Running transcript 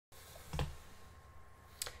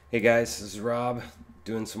Hey guys, this is Rob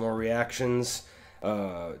doing some more reactions.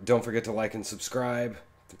 Don't forget to like and subscribe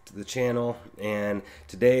to the channel. And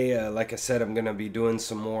today, like I said, I'm going to be doing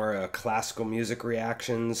some more classical music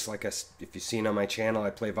reactions. If you've seen on my channel, I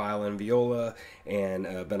play violin and viola, and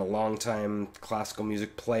been a long time classical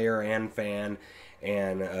music player and fan.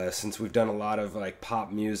 And since we've done a lot of like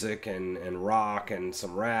pop music and rock and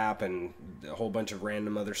some rap and a whole bunch of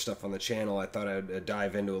random other stuff on the channel, I thought I'd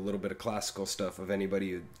dive into a little bit of classical stuff if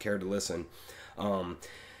anybody who'd care to listen.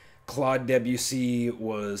 Claude Debussy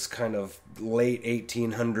was kind of late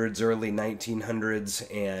 1800s, early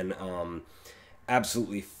 1900s, and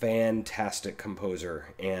absolutely fantastic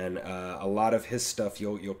composer. And a lot of his stuff,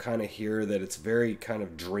 you'll kind of hear that it's very kind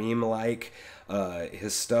of dreamlike.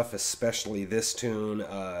 His stuff, especially this tune,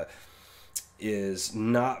 is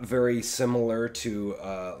not very similar to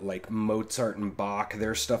like Mozart and Bach.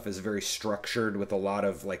 Their stuff is very structured with a lot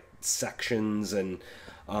of like sections and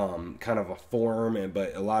kind of a form,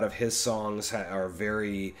 but a lot of his songs are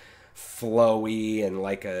very flowy and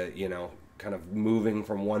like kind of moving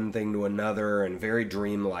from one thing to another and very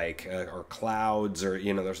dreamlike, or clouds, or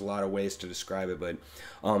there's a lot of ways to describe it. But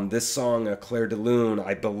this song, Clair De Lune,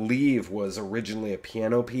 I believe was originally a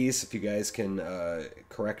piano piece. If you guys can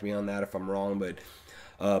correct me on that if I'm wrong,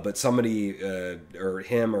 but somebody or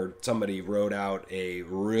him or somebody wrote out a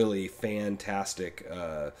really fantastic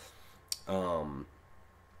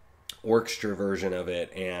orchestra version of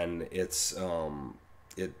it, and it's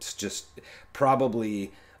just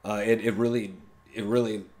probably it really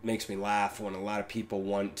makes me laugh when a lot of people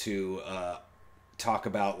want to talk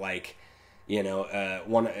about, like,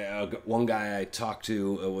 one guy I talked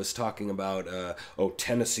to was talking about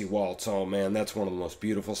Tennessee Waltz. Oh man, that's one of the most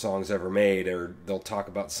beautiful songs ever made. Or they'll talk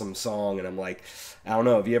about some song, and I'm like, I don't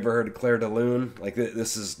know. Have you ever heard of Clair De Lune? Like,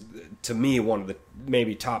 this is, to me, one of the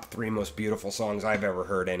maybe top 3 most beautiful songs I've ever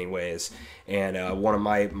heard, anyways. And one of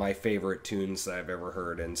my favorite tunes that I've ever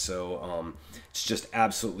heard. And so it's just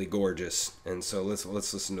absolutely gorgeous. And so let's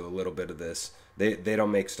listen to a little bit of this. They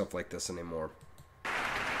don't make stuff like this anymore.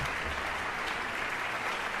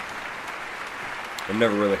 I've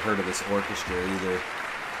never really heard of this orchestra either.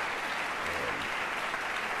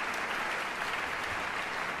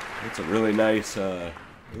 It's a really nice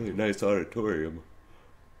auditorium.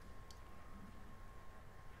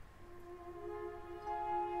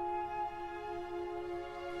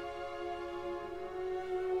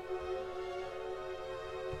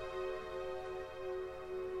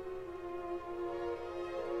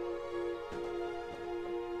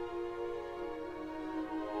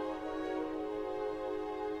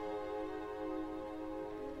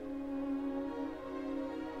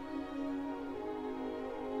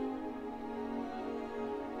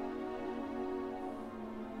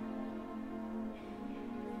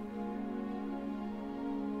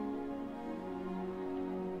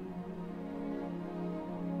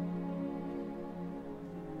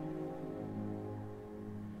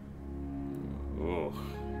 Oh,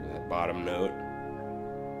 that bottom note.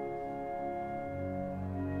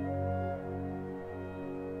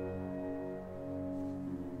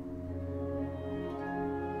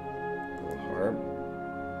 Little harp.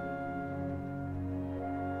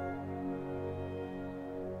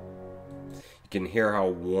 You can hear how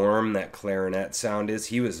warm that clarinet sound is.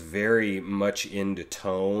 He was very much into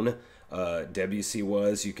tone. Debussy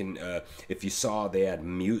was. You can, if you saw, they had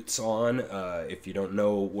mutes on. If you don't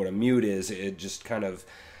know what a mute is, it just kind of,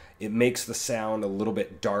 it makes the sound a little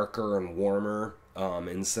bit darker and warmer,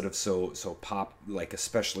 instead of so pop, like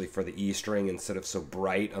especially for the E string, instead of so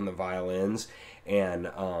bright on the violins.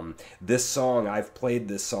 And this song, I've played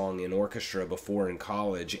this song in orchestra before in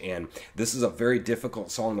college, and this is a very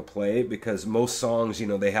difficult song to play because most songs,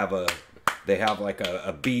 they have like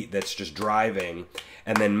a beat that's just driving,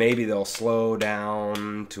 and then maybe they'll slow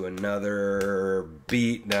down to another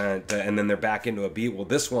beat, and then they're back into a beat. Well,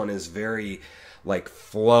 this one is very like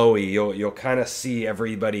flowy. You'll kind of see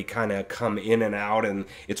everybody kind of come in and out, and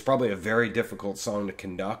it's probably a very difficult song to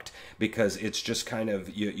conduct because it's just kind of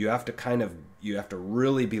you have to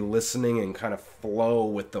really be listening and kind of flow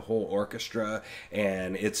with the whole orchestra,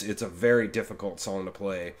 and it's a very difficult song to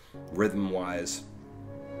play rhythm wise.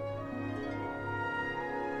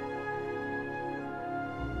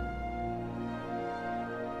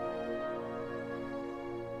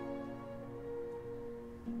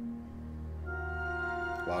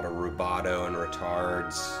 A lot of rubato and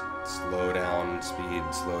retards, slow down speed,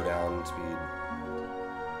 slow down speed.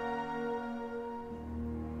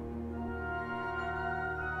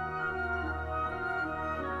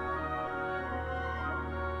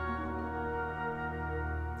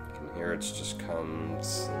 You can hear it just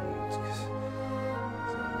comes and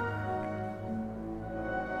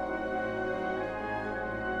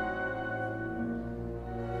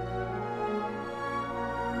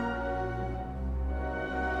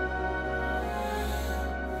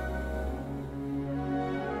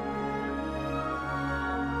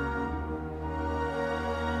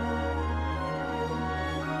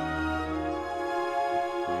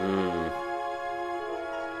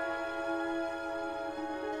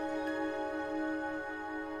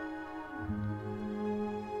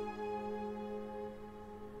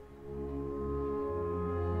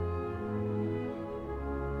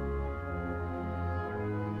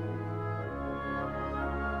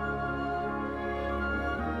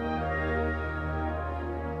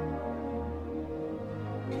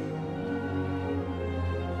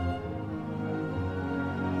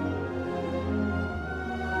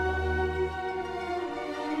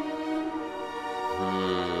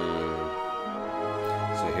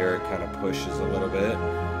Here it kind of pushes a little bit.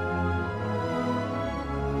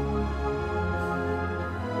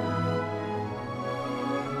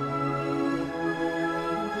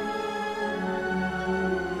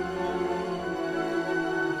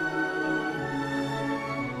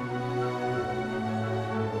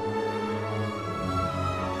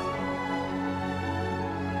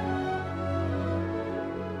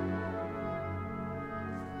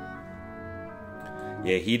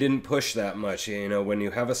 Yeah, he didn't push that much. You know, when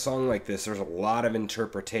you have a song like this, there's a lot of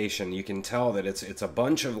interpretation. You can tell that it's a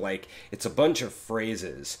bunch of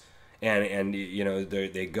phrases, and you know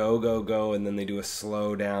they go go go, and then they do a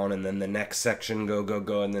slow down, and then the next section go go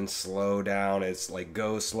go, and then slow down. It's like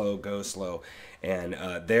go slow, and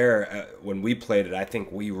when we played it, I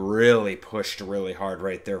think we really pushed really hard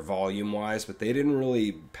right there, volume wise, but they didn't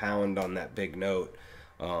really pound on that big note.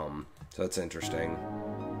 So that's interesting.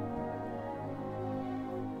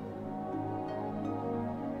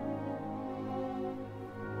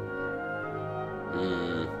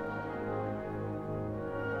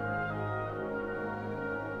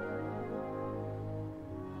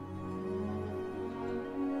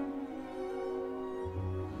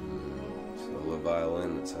 Solo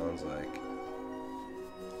violin, it sounds like.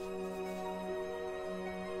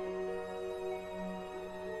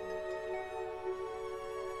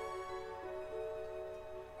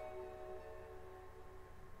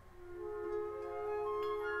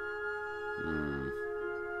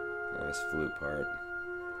 Nice flute part.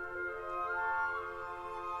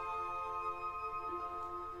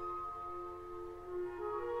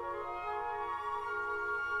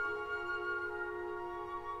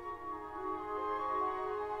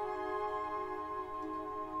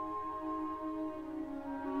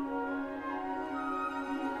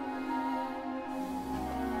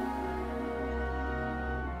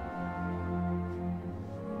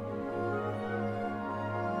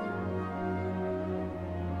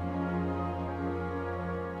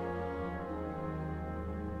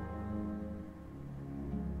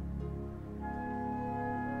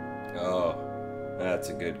 Oh, that's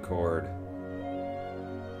a good chord.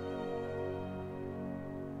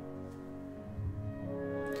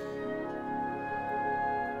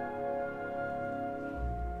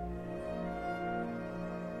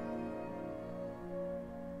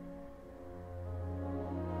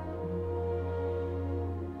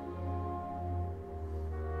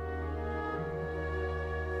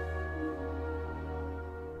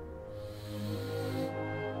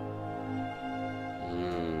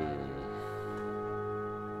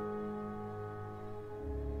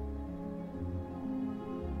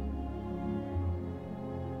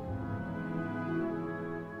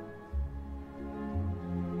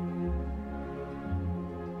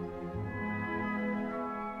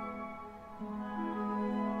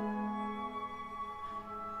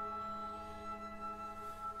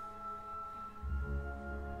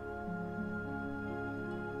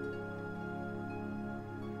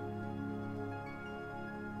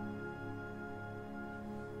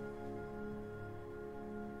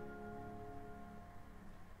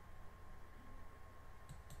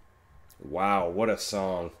 Wow, what a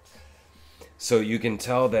song. So you can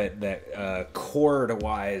tell that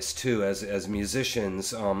chord-wise too, as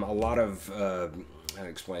musicians, a lot of how it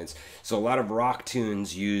explains. So a lot of rock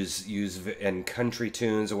tunes use and country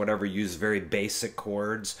tunes or whatever use very basic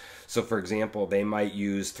chords. So for example, they might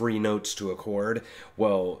use 3 notes to a chord.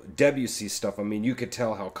 Well, Debussy stuff, I mean, you could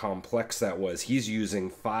tell how complex that was. He's using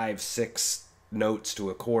 5, 6 notes to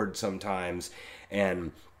a chord sometimes,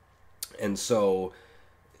 and so,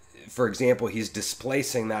 for example, he's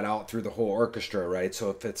displacing that out through the whole orchestra, right?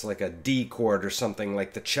 So if it's like a D chord or something,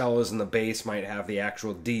 like the cellos and the bass might have the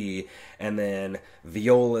actual D, and then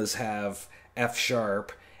violas have F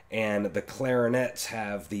sharp, and the clarinets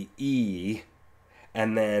have the E,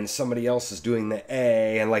 and then somebody else is doing the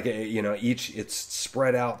A, and like, you know, it's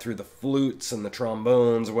spread out through the flutes and the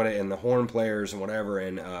trombones and the horn players and whatever,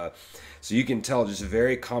 and so you can tell just a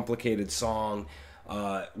very complicated song.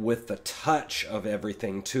 With the touch of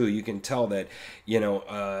everything too, you can tell that, you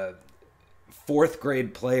know, 4th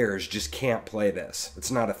grade players just can't play this. It's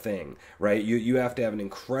not a thing, right? You have to have an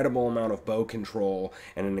incredible amount of bow control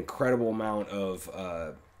and an incredible amount of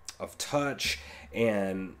touch,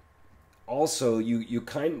 and also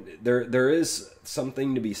there is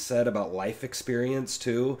something to be said about life experience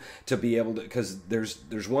too, to be able to, because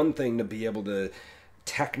there's one thing to be able to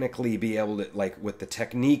technically be able to, like, with the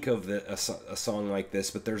technique of a song like this,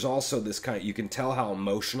 but there's also this kind, you can tell how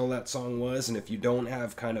emotional that song was, and if you don't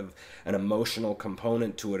have kind of an emotional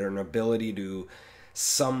component to it or an ability to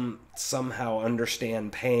somehow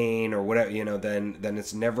understand pain or whatever, you know, then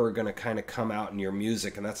it's never going to kind of come out in your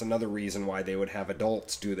music. And that's another reason why they would have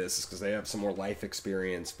adults do this, is because they have some more life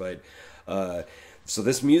experience. But so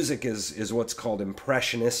this music is what's called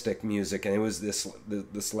impressionistic music, and it was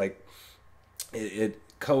this like it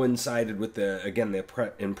coincided with the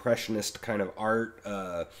impressionist kind of art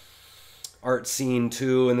scene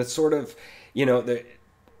too. And it's sort of, you know,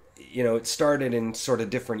 it started in sort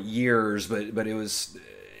of different years, but it was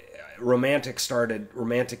romantic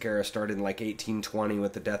era started in like 1820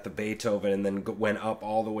 with the death of Beethoven, and then went up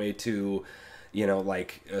all the way to, you know,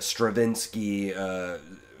 like Stravinsky's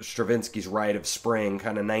Rite of Spring,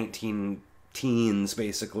 kind of 19 teens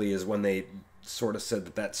basically is when they sort of said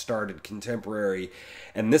that started contemporary.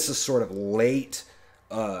 And this is sort of late,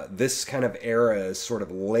 this kind of era is sort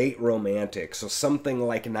of late romantic, so something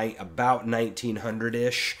like about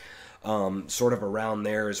 1900-ish, sort of around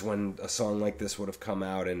there is when a song like this would have come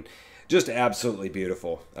out, and just absolutely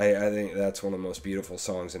beautiful. I think that's one of the most beautiful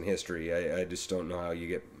songs in history. I just don't know how you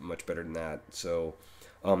get much better than that. So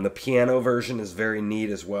the piano version is very neat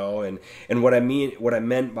as well. And what I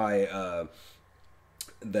meant by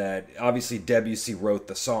that, obviously Debussy wrote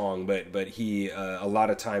the song, but he a lot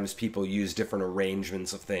of times people use different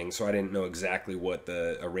arrangements of things. So I didn't know exactly what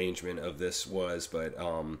the arrangement of this was, but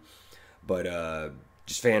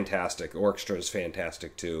just fantastic. Orchestra is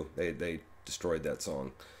fantastic too. They destroyed that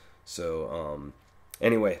song. So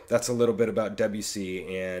anyway, that's a little bit about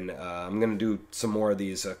Debussy, and I'm going to do some more of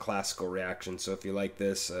these classical reactions. So if you like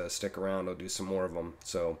this, stick around. I'll do some more of them.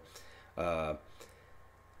 So all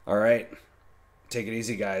right, take it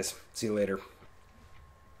easy, guys. See you later.